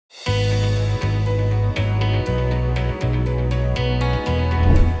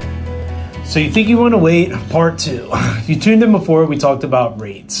So you think you want to wait, part two. If you tuned in before, we talked about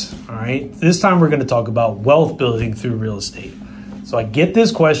rates, all right? This time we're going to talk about wealth building through real estate. So I get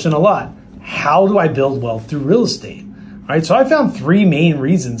this question a lot. How do I build wealth through real estate? All right, so I found three main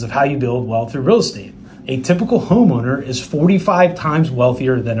reasons of how you build wealth through real estate. A typical homeowner is 45 times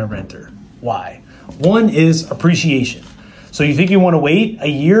wealthier than a renter. Why? One is appreciation. So you think you want to wait a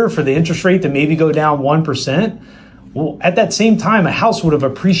year for the interest rate to maybe go down 1%? Well, at that same time, a house would have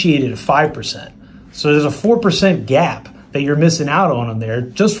appreciated 5%. So there's a 4% gap that you're missing out on there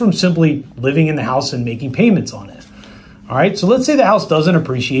just from simply living in the house and making payments on it. All right, so let's say the house doesn't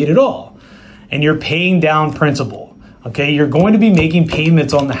appreciate at all and you're paying down principal. Okay, you're going to be making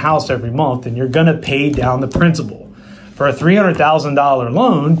payments on the house every month and you're going to pay down the principal. For a $300,000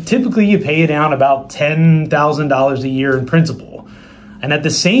 loan, typically you pay down about $10,000 a year in principal. And at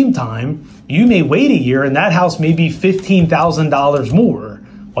the same time, you may wait a year and that house may be $15,000 more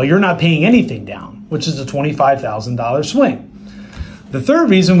while you're not paying anything down, which is a $25,000 swing. The third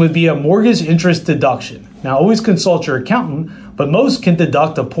reason would be a mortgage interest deduction. Now, always consult your accountant, but most can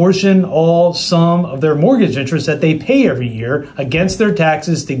deduct a portion, all, some of their mortgage interest that they pay every year against their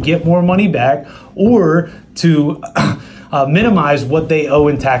taxes to get more money back or to minimize what they owe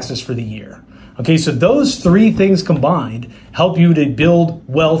in taxes for the year. Okay, so those three things combined help you to build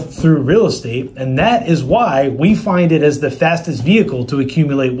wealth through real estate, and that is why we find it as the fastest vehicle to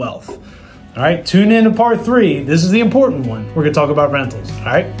accumulate wealth. All right, tune in to part three. This is the important one. We're going to talk about rentals. All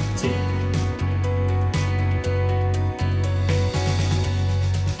right, see you.